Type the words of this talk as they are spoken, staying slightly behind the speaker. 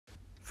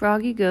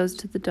Froggy Goes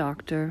to the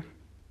Doctor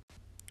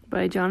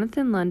by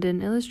Jonathan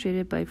London,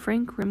 illustrated by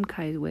Frank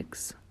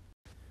Rimkiewicz.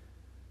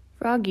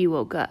 Froggy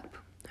woke up.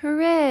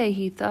 Hooray,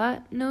 he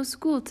thought, no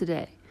school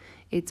today.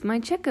 It's my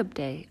checkup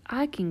day.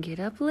 I can get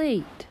up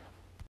late.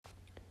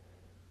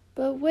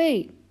 But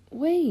wait,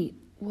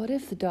 what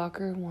if the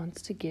doctor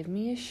wants to give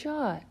me a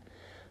shot?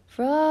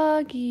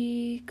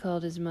 Froggy,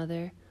 called his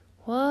mother.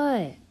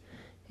 What?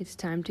 It's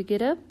time to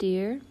get up,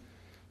 dear.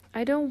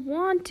 I don't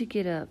want to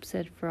get up,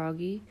 said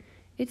Froggy.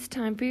 It's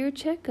time for your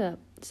checkup,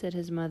 said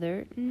his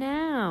mother.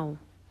 Now.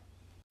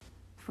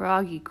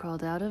 Froggy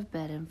crawled out of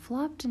bed and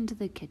flopped into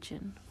the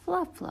kitchen.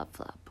 Flop, flop,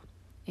 flop.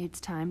 It's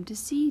time to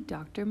see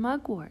Dr.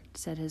 Mugwort,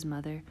 said his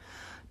mother.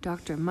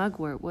 Dr.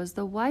 Mugwort was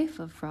the wife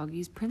of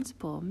Froggy's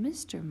principal,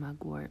 Mr.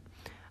 Mugwort.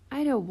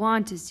 I don't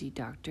want to see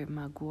Dr.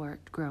 Mugwort,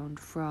 groaned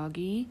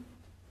Froggy.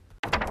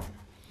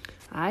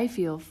 I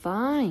feel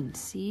fine,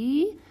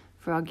 see?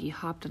 Froggy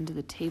hopped onto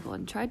the table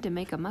and tried to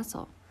make a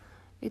muscle.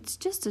 It's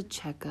just a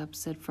checkup,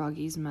 said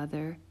Froggy's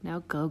mother.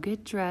 Now go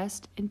get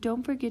dressed and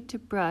don't forget to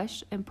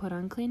brush and put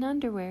on clean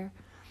underwear.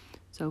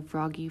 So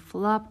Froggy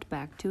flopped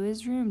back to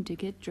his room to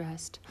get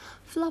dressed.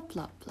 Flop,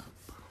 flop, flop.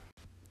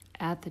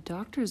 At the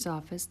doctor's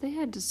office, they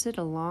had to sit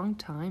a long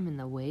time in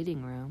the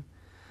waiting room.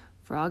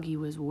 Froggy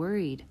was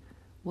worried.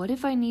 What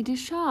if I need a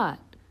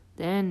shot?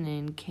 Then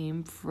in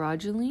came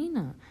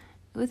Froggelina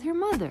with her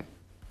mother.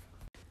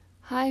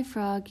 Hi,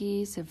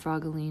 Froggy, said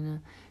Froggelina.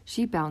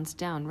 She bounced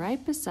down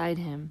right beside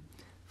him.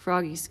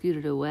 Froggy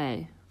scooted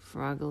away.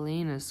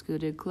 Froggelina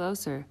scooted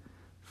closer.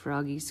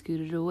 Froggy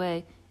scooted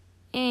away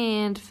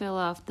and fell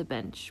off the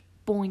bench.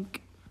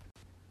 Boink.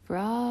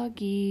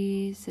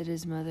 Froggy, said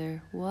his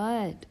mother.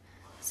 What?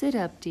 Sit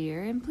up,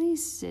 dear, and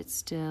please sit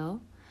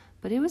still.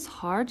 But it was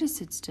hard to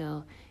sit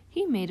still.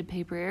 He made a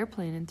paper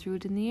airplane and threw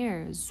it in the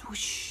air.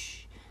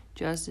 Zwoosh!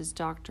 Just as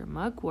Dr.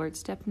 Mugwort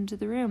stepped into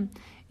the room,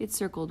 it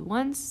circled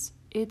once,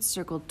 it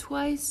circled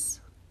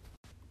twice,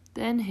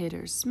 then hit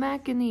her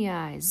smack in the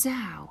eye.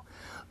 Zow!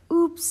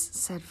 Oops,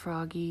 said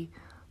Froggy.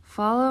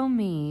 Follow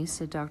me,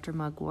 said Dr.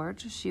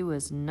 Mugwort. She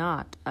was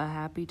not a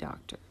happy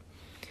doctor.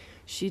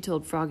 She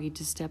told Froggy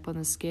to step on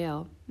the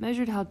scale,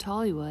 measured how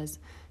tall he was,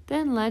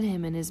 then led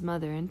him and his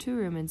mother into a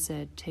room and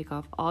said, Take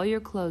off all your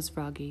clothes,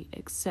 Froggy,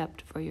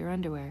 except for your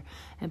underwear,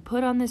 and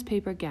put on this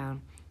paper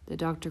gown. The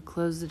doctor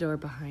closed the door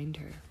behind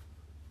her.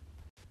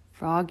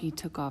 Froggy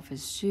took off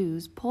his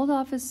shoes, pulled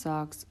off his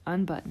socks,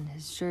 unbuttoned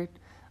his shirt,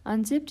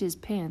 unzipped his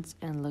pants,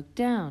 and looked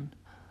down.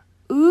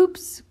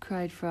 Oops,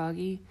 cried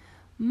Froggy.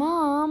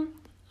 Mom,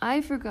 I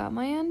forgot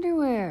my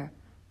underwear.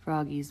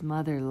 Froggy's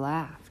mother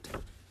laughed.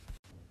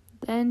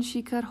 Then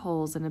she cut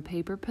holes in a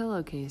paper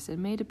pillowcase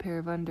and made a pair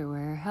of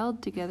underwear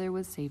held together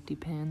with safety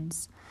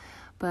pins.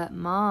 But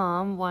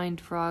Mom, whined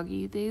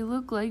Froggy, they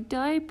look like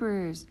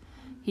diapers.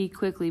 He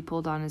quickly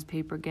pulled on his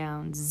paper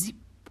gown. Zip!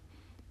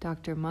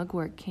 Dr.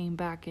 Mugwort came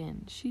back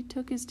in. She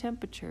took his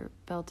temperature,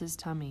 felt his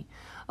tummy.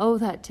 Oh,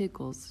 that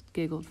tickles,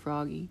 giggled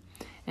Froggy,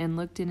 and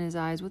looked in his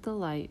eyes with a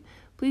light.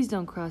 Please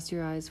don't cross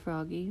your eyes,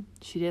 Froggy.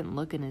 She didn't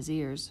look in his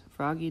ears.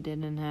 Froggy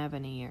didn't have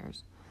any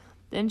ears.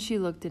 Then she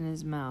looked in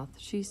his mouth.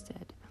 She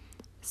said,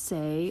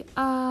 Say,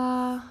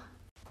 ah.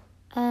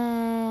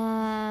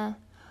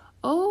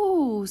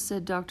 Oh,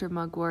 said Dr.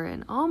 Mugwort,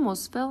 and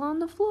almost fell on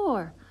the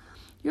floor.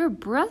 Your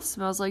breath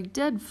smells like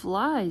dead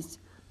flies.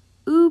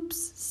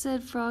 Oops,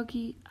 said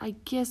Froggy. I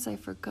guess I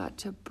forgot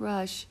to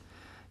brush.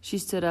 She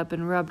stood up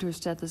and rubbed her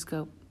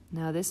stethoscope.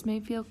 Now this may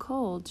feel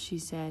cold, she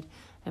said,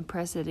 and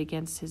pressed it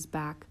against his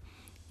back.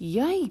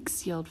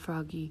 Yikes, yelled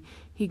Froggy.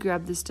 He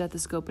grabbed the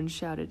stethoscope and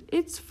shouted,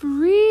 It's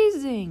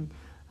freezing!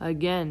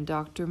 Again,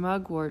 Dr.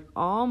 Mugwort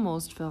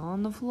almost fell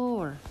on the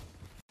floor.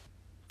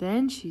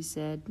 Then she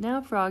said,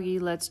 Now, Froggy,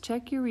 let's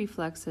check your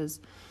reflexes.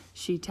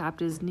 She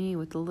tapped his knee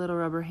with the little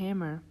rubber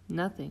hammer.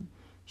 Nothing.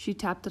 She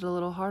tapped it a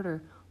little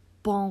harder.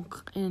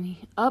 Bonk, and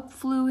up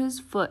flew his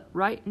foot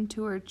right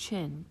into her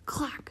chin.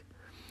 Clack!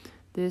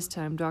 This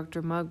time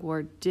Dr.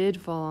 Mugwort did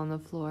fall on the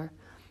floor.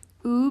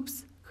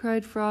 Oops,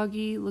 cried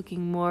Froggy,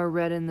 looking more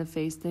red in the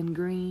face than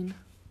green.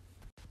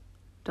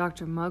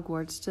 Dr.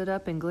 Mugwort stood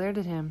up and glared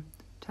at him.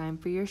 Time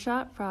for your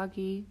shot,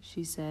 Froggy,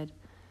 she said.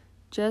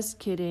 Just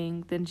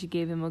kidding. Then she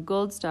gave him a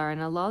gold star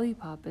and a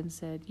lollipop and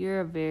said,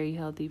 You're a very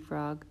healthy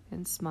frog,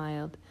 and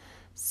smiled.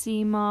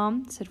 See,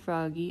 Mom, said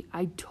Froggy,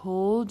 I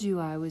told you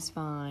I was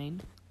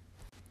fine.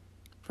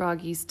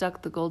 Froggy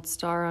stuck the gold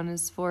star on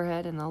his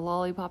forehead and a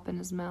lollipop in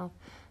his mouth,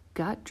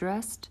 got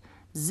dressed,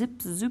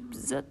 zip, zoop,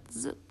 zit,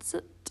 zit,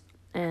 zit,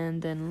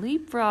 and then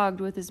leapfrogged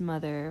with his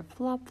mother,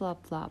 flop,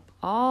 flop, flop,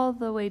 all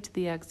the way to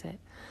the exit.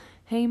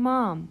 Hey,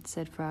 Mom,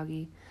 said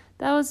Froggy,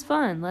 that was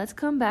fun. Let's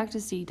come back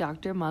to see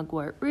Dr.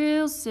 Mugwort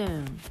real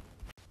soon.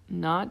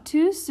 Not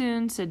too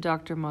soon, said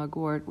Dr.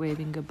 Mugwort,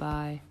 waving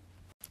goodbye.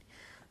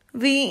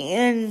 The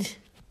end.